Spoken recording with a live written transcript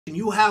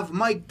You have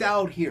Mike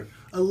Dowd here,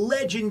 a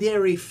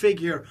legendary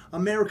figure,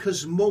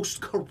 America's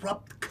most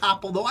corrupt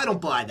cop. Although I don't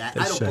buy that.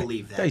 I don't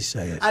believe that. They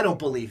say it. I don't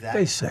believe that.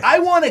 They say it. I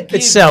want to give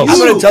It sells. you. I'm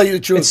going to tell you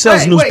the truth. It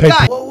sells Wait, newspaper.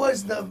 guys. What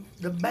was the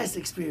best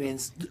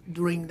experience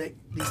during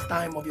this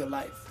time of your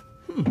life?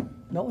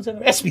 No one's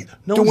ever asked me.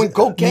 Doing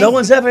cocaine? No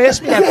one's ever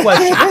asked me that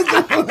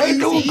question.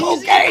 Doing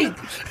cocaine.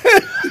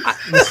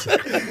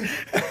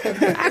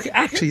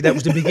 Actually, that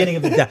was the beginning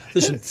of the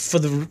listen,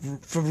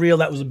 for real,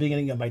 that was the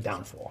beginning of my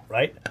downfall,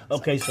 right?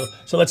 Okay, so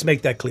let's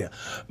make that clear.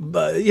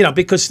 But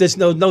because there's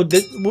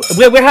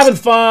we're having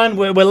fun,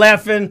 we're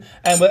laughing,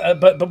 and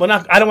but we're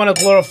not. I don't want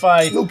to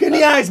glorify. Look in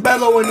the eyes,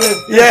 Bello, when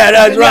you. Yeah,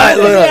 that's right.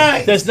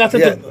 Look. There's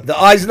nothing. Yeah, the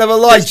eyes never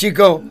lie,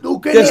 Chico.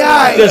 Look in the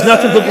eyes. There's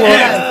nothing to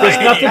glorify. There's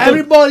nothing to,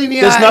 Everybody in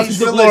the there's eyes. nothing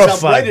to Realize how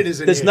glorify. bright it is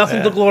in There's here.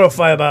 nothing to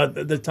glorify about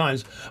the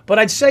times. But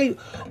I'd say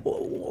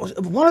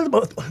one of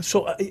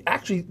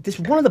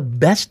the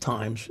best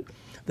times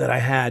that I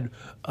had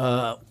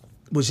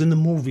was in the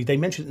movie. They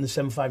mentioned it in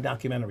the 7.5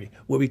 documentary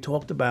where we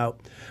talked about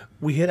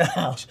we hit a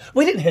house.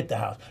 We didn't hit the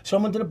house.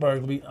 Someone did a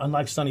burglary.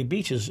 Unlike Sunny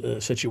Beach's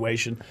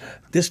situation,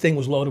 this thing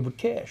was loaded with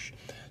cash.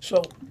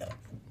 So,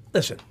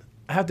 listen.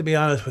 I have to be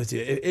honest with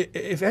you.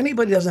 If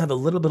anybody doesn't have a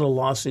little bit of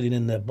law sitting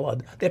in their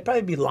blood, they'd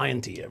probably be lying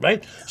to you,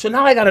 right? So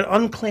now I got an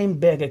unclaimed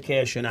bag of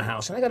cash in a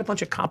house, and I got a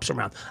bunch of cops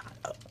around.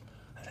 That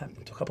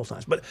happened a couple of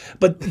times, but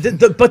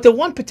the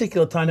one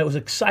particular time that was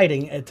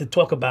exciting to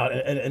talk about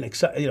and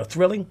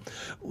thrilling,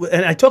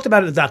 and I talked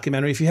about it in the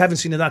documentary. If you haven't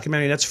seen the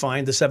documentary, that's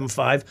fine. The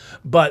 7.5,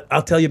 but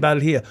I'll tell you about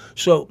it here.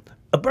 So.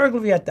 A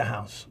burglary at the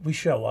house. We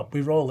show up,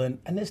 we roll in,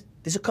 and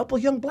there's a couple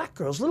of young black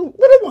girls, little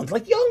ones,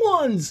 like young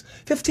ones,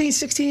 15,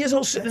 16 years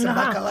old, sitting in the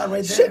house.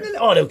 Right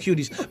Oh, they were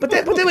cuties. But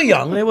they were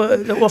young. They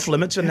were off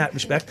limits in that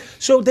respect.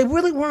 So they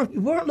really weren't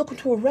looking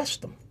to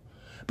arrest them.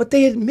 But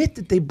they admit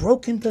that they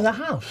broke into the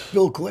house.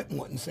 Bill Clinton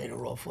wouldn't say the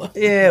raw foot.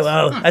 Yeah,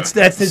 well, that's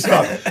his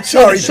stuff.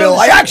 Sorry, Bill.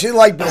 I actually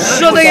like Bill.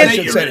 So I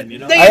should say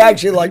that. they- I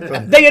actually like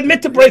Bill. They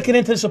admit to breaking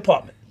into this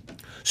apartment.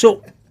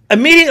 So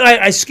immediately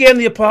I scan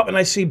the apartment,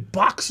 I see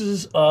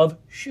boxes of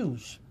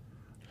shoes.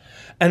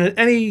 And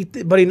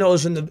anybody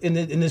knows in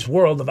this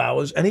world of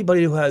ours,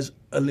 anybody who has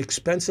an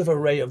expensive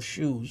array of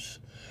shoes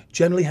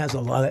generally has a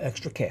lot of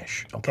extra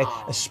cash, okay?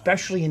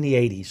 Especially in the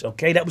 80s,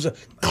 okay? That was a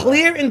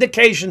clear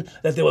indication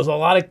that there was a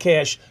lot of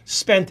cash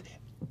spent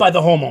by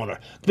the homeowner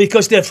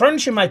because their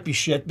furniture might be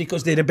shit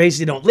because they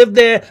basically don't live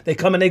there. They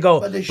come and they go,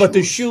 but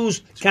the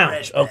shoes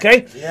count,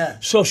 okay? Yeah.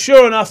 So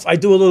sure enough, I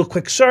do a little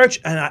quick search,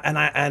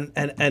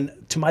 and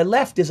to my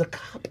left is a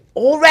cop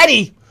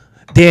already.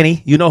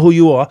 Danny, you know who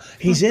you are.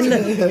 He's in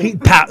the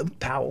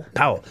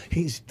Powell.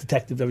 He's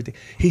detective everything.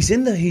 He's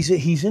in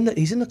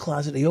the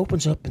closet. He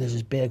opens up and there's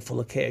his bag full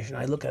of cash. And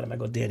I look at him. I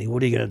go, Danny,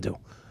 what are you gonna do?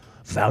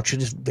 Voucher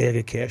this bag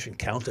of cash and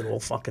count it all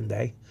fucking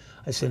day?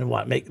 I said,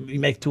 what? You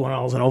make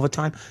 $200 in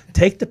overtime?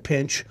 Take the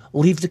pinch,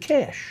 leave the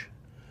cash.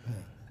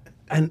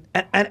 And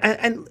the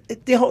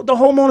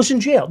homeowner's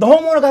in jail. The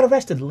homeowner got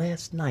arrested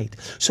last night.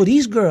 So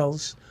these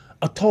girls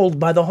are told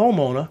by the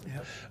homeowner,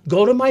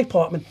 go to my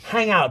apartment,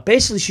 hang out.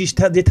 Basically,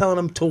 they're telling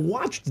them to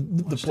watch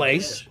the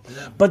place,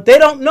 but they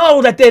don't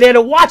know that they're there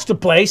to watch the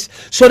place.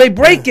 So they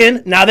break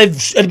in. Now they've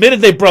admitted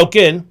they broke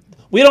in.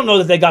 We don't know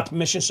that they got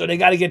permission, so they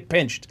got to get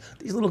pinched.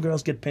 These little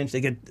girls get pinched.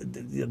 They get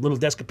the little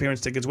desk appearance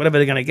tickets, whatever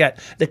they're going to get.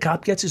 The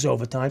cop gets his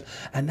overtime,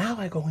 and now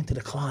I go into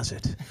the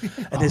closet,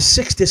 and there's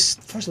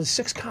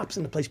six cops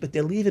in the place, but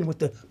they're leaving with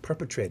the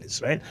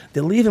perpetrators, right?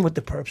 They're leaving with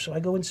the perps. So I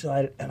go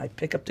inside, and I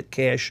pick up the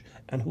cash,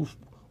 and who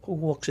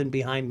walks in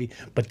behind me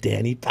but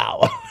Danny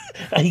Powell.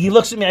 He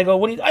looks at me, I go,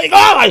 what are you, I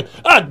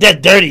go,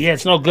 that's dirty, yeah,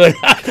 it's no good.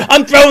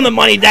 I'm throwing the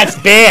money, that's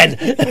bad.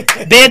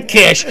 Bad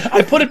cash.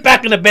 I put it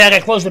back in the bag, I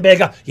close the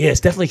bag up. Yeah, it's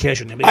definitely cash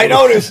in there. I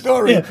know this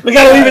story. Yeah, we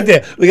gotta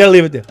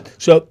leave it there.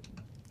 So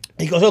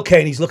he goes, okay,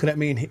 and he's looking at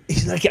me, and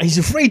he's like, he's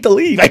afraid to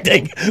leave, I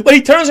think. But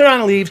he turns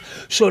around and leaves.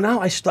 So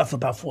now I stuff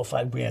about $4 or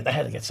 $5 grand. I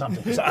had to get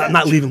something, because I'm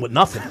not leaving with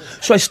nothing.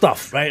 So I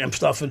stuff, right? I'm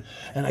stuffing,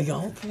 and I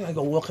go, okay, I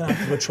go walking out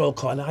to the patrol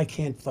car, and I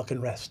can't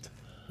fucking rest.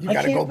 You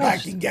got to go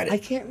back and get it. I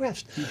can't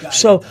rest.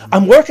 So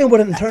I'm working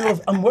with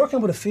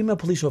a female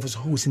police officer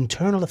who's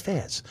internal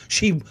affairs.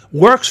 She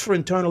works for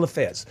internal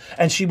affairs,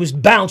 and she was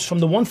bounced from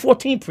the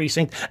 114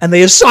 precinct, and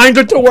they assigned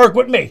her to work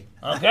with me.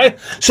 Okay,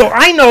 so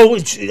I know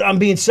I'm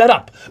being set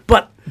up,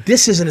 but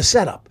this isn't a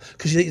setup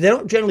because they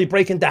don't generally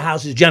break into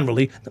houses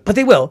but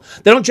they will.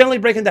 They don't generally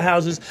break into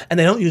houses, and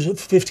they don't use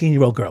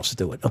 15-year-old girls to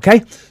do it.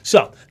 Okay,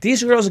 so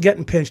these girls are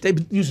getting pinched. They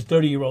use a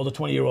 30-year-old, a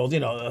 20-year-old,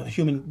 a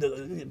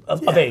human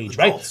of age,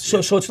 right?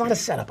 So it's not a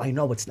setup. I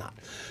know it's not.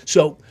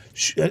 So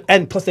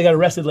and plus they got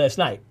arrested last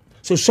night.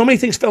 So many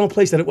things fell in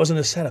place that it wasn't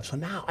a setup. So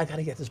now I got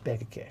to get this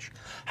bag of cash.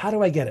 How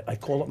do I get it? I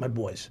call up my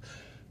boys,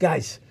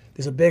 guys.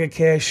 There's a bag of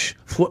cash,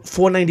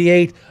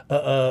 498,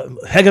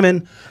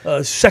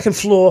 Hegeman, second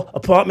floor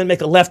apartment,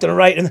 make a left and a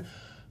right, and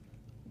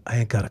I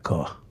ain't got a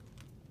car. What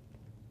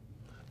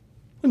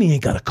do you mean you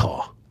ain't got a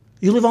car?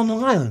 You live on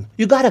Long Island.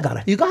 You gotta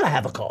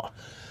have a car.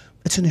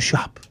 It's in the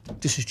shop.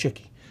 This is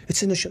Chicky.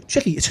 It's in the shop.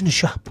 Chicky, it's in the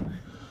shop.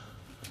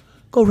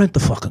 Go rent the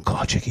fucking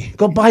car, Chickie.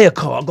 Go buy a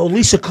car. Go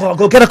lease a car.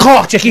 Go get a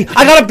car, Chickie.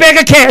 I got a bag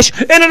of cash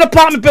in an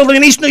apartment building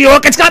in East New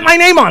York. It's got my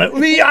name on it.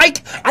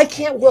 I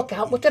can't work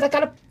out with it. I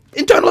got a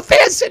internal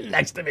affairs sitting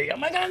next to me. What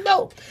am I going to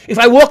do? If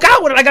I walk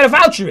out with it, I got to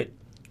voucher it.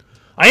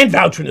 I ain't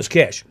vouchering this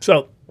cash.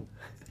 So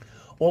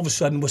all of a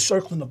sudden, we're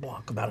circling the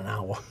block about an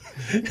hour.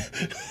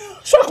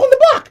 Circling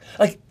the block.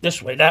 Like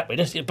this way, that way,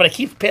 this. But I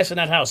keep passing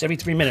that house. Every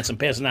 3 minutes, I'm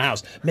passing the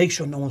house. Make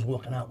sure no one's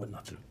walking out with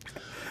nothing.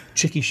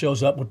 Chickie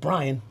shows up with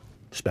Brian.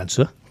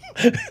 Spencer.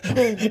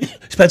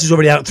 Spencer's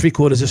already out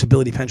 3/4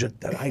 disability pension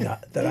that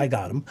I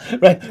got him,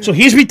 right? So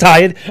he's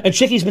retired and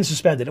Chickie's been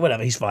suspended.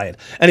 Whatever, he's fired.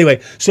 Anyway,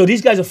 so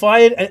these guys are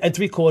fired and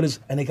 3/4,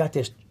 and they got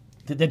this.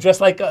 They're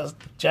dressed like us,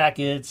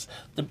 jackets,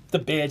 the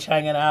badge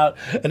hanging out,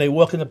 and they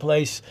walk in the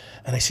place,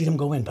 and I see them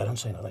go in, but I don't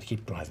say nothing. I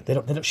keep driving. They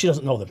don't, she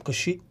doesn't know them because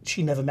she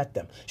never met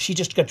them. She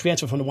just got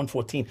transferred from the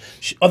 114.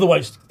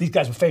 Otherwise, these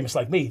guys were famous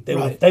like me. They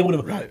would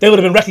have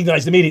been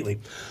recognized immediately.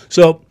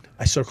 So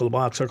I circle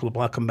the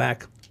block, come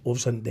back. All of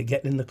a sudden, they're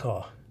getting in the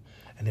car,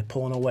 and they're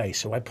pulling away.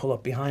 So I pull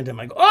up behind them.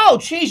 I go, "Oh,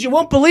 geez, you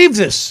won't believe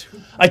this."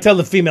 I tell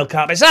the female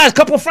cop, I said, "A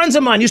couple of friends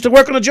of mine used to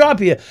work on a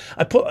job here."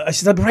 I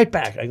said, "I'll be right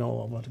back." I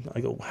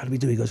go, "How do we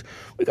do?" He goes,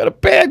 "We got a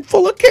bag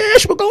full of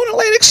cash. We're going to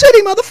Atlantic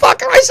City,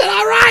 motherfucker." I said,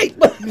 "All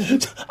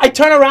right." I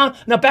turn around.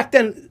 Now, back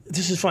then,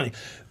 this is funny.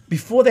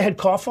 Before they had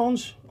car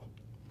phones,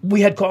 we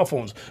had car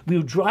phones. We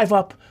would drive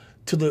up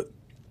to the,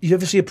 you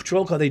ever see a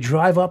patrol car? They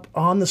drive up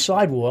on the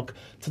sidewalk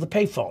to the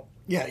payphone.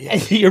 Yeah, yeah.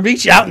 And you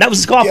reach out, and that was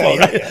his car phone,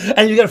 right? Yeah.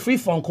 And you got a free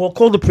phone call.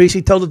 Call the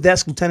precinct, tell the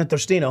desk, Lieutenant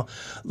Thorstino,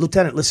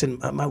 "Lieutenant, listen,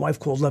 my wife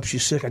called up.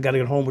 She's sick. I got to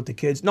get home with the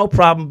kids." "No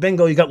problem.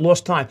 Bingo, you got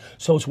lost time."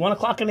 So it's 1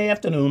 o'clock in the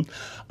afternoon.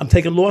 I'm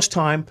taking lost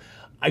time.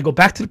 I go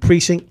back to the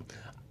precinct.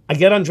 I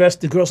get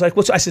undressed. The girl's like,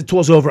 "What's?" I said,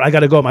 "Tour's over. I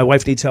got to go. My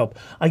wife needs help."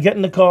 I get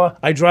in the car.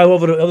 I drive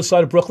over to the other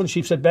side of Brooklyn,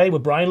 Sheepshead Bay, where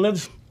Brian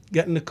lives.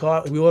 Get in the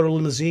car. We order a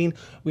limousine.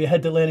 We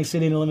head to Atlantic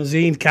City in a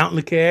limousine, counting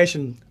the cash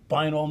and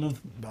buying all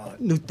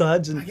new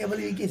thuds. And I can't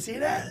believe you can say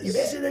that. You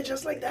can say that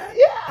just like that?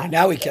 yeah. And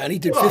now he can. He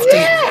did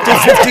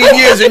 15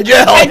 years in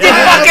jail. I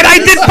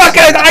did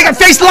fucking, I got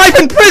faced life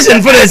in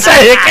prison for this.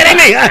 Are you kidding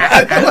me?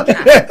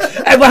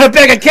 I want a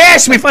bag of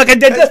cash. We fucking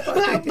did this.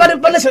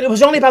 But listen, it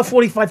was only about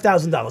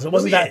 $45,000. It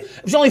wasn't that.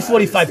 It was only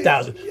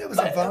 $45,000. Yeah, it was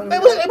fun.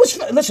 It was.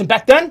 Listen,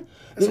 back then,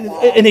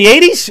 in the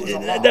 '80s,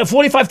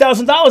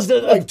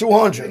 $45,000. Like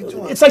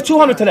 200. It's like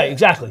 200 today,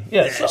 exactly.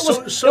 Yeah,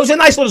 so it was a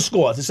nice little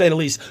score, to say the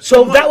least.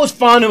 So that was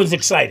fun. It was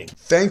exciting.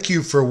 Thank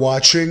you for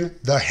watching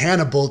the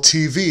Hannibal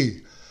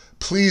TV.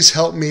 Please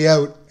help me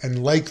out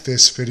and like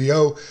this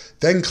video,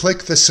 then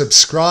click the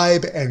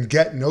subscribe and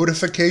get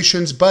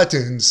notifications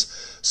buttons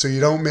so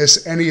you don't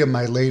miss any of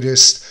my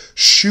latest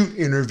shoot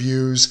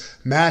interviews,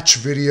 match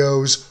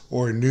videos,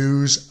 or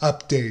news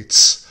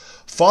updates.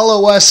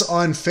 Follow us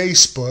on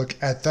Facebook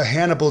at the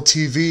Hannibal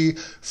TV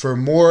for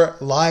more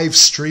live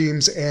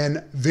streams and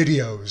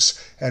videos.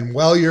 And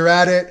while you're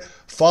at it,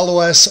 follow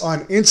us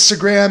on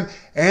Instagram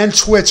and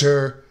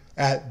Twitter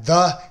at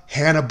the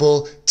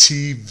Hannibal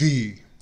TV.